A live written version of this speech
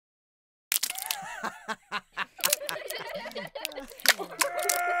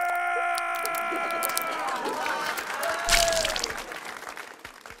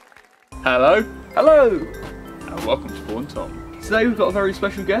Hello. Hello. And welcome to Paul and Tom. Today we've got a very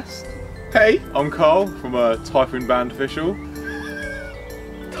special guest. Hey, I'm Carl from TyphoonBandOfficial.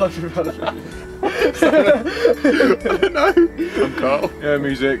 TyphoonBandOfficial. I don't know. I'm Carl. Yeah,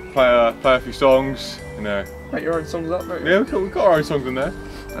 music, play a few songs, you know. Make your own songs up, don't you? Yeah, we've got our own songs in there.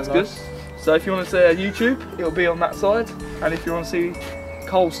 That's good. So if you want to see our YouTube, it'll be on that side. And if you want to see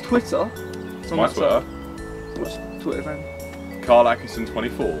Carl's Twitter, it's on My that Twitter. side. What's Twitter name? Carl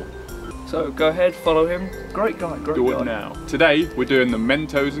Atkinson24. So go ahead, follow him. Great guy, great Do guy. it now. Today we're doing the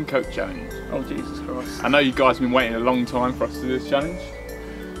Mentos and Coke challenge. Oh Jesus Christ. I know you guys have been waiting a long time for us to do this challenge,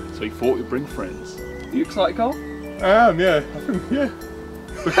 so we thought we'd bring friends. Are you excited, Carl? I am, yeah. I think, yeah.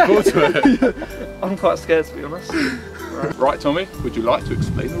 Looking forward to it. I'm quite scared, to be honest. Right, Tommy, would you like to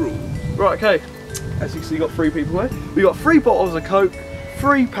explain the rules? Right, okay. As you can see, you've got 3 people here. We've got 3 bottles of Coke,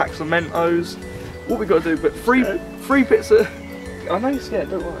 3 packs of Mentos. What we got to do, but 3 bits of... I know you're scared,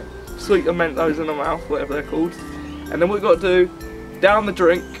 don't worry. Sweet of Mentos in the mouth, whatever they're called. And then what we've got to do, down the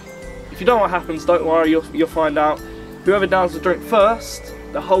drink. If you don't know what happens, don't worry, you'll find out. Whoever downs the drink first,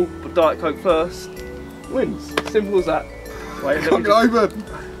 the whole Diet Coke first, wins. Simple as that. Wait, Can't get over.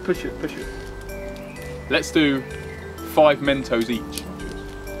 Push it. Let's do 5 Mentos each.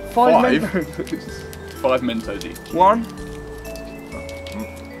 5 5? Mentos. 5 Mentos each. 1,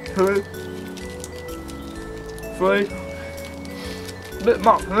 2, 3. A bit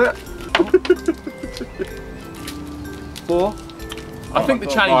much, isn't it? 4. I think the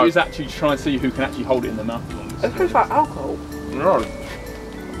challenge is actually to try and see who can actually hold it in their mouth the longest. It tastes like alcohol. Right.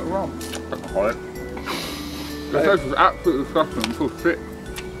 Rum. Alright. The taste is absolutely disgusting. I'm so sick.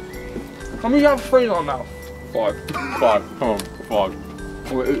 How many you have 3 in our mouth? 5. 5. Come on, 5.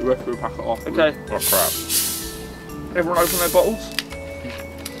 We'll eat the rest of the packet off. Okay. Oh crap. Everyone open their bottles.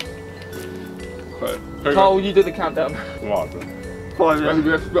 Okay. Carl, you do the countdown. Right. 5, yeah. Maybe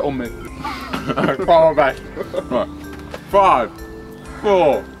let's spit on me. Far back. Right. 5,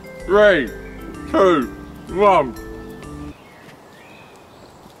 4, 3, 2, 1.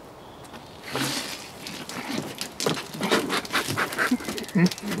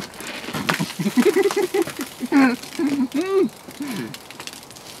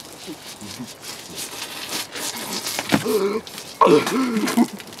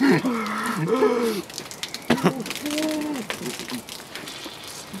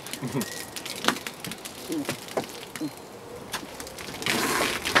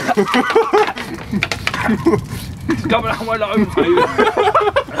 It's coming out my nose, mate.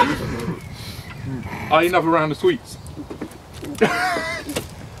 I need another round of sweets. Eat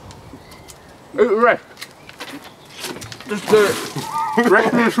the rest. Just do it.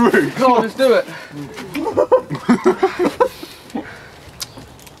 Rest of the sweets. Come on, let's do it.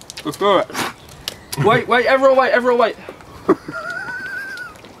 Let's do it. Wait, everyone wait.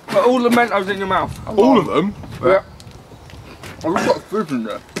 Put all the Mentos in your mouth. All of them? Yeah. I've just got food in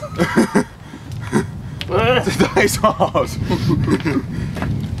there. Today's hard.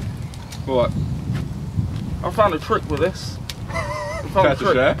 Right. I found a trick with this. I found Care a to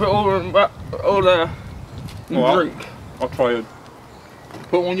trick. share? Put all there and Alright. drink. I'll try it.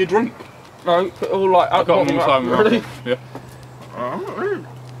 Put on your drink. No, put all like I've got them all the time. Ready? Yeah.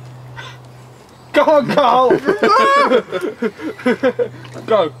 Go on, Carl!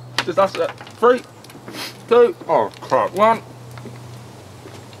 Go. Just that's it. 3, 2, Oh crap. 1.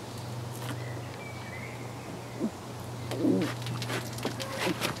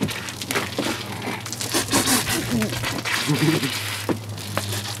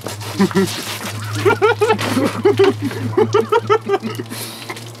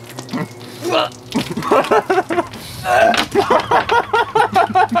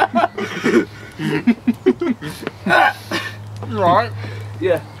 Right.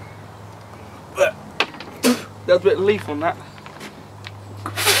 Yeah. There's a bit of leaf on that.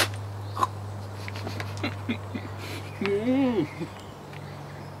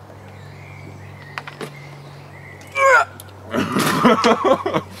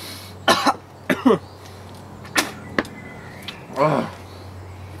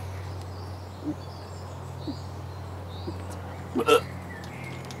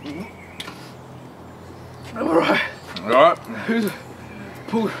 Alright. Alright. Who's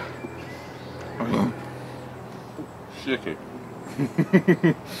pull? Shaky.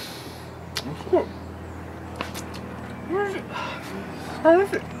 Where is it? Where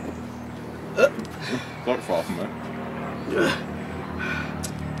is it? Not far from there.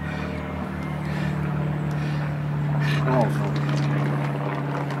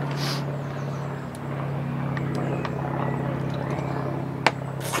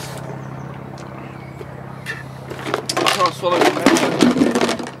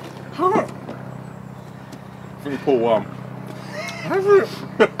 pull one. I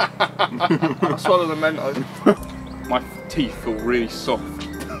swallow the Mentos. My teeth feel really soft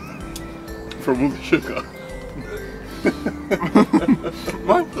from all the sugar.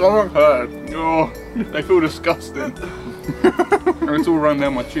 My stomach hurts. Oh, they feel disgusting. And it's all run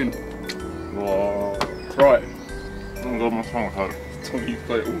down my chin. Whoa. Right. Oh god, my stomach hurts. Tony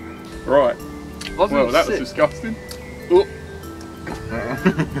little. Right. Well, that was disgusting. Oh.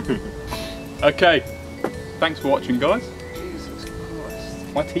 Okay. Thanks for watching, guys. Jesus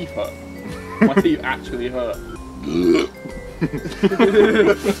Christ. My teeth hurt. My teeth actually hurt.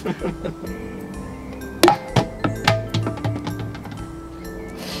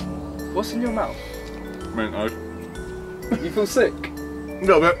 What's in your mouth? Mentos. You feel sick? A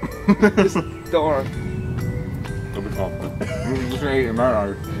little bit. Don't worry. It'll be fine. I'm just gonna eat the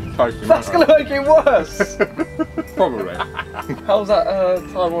Mentos. Tasty That's Mentos. gonna make it worse! Probably. How's that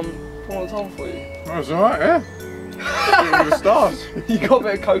time on for you? That's alright, yeah. With the stars. You got a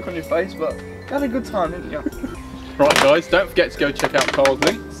bit of coke on your face, but you had a good time, didn't you? Right, guys, don't forget to go check out Carl's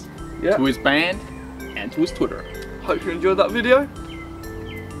links Yeah. to his band and to his Twitter. Hope you enjoyed that video.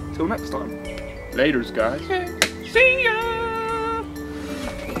 Till next time. Laters, guys. See ya!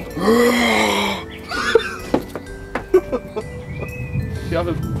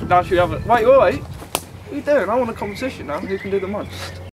 Now should you have a wait. What are you doing? I want a competition now. Who can do the most?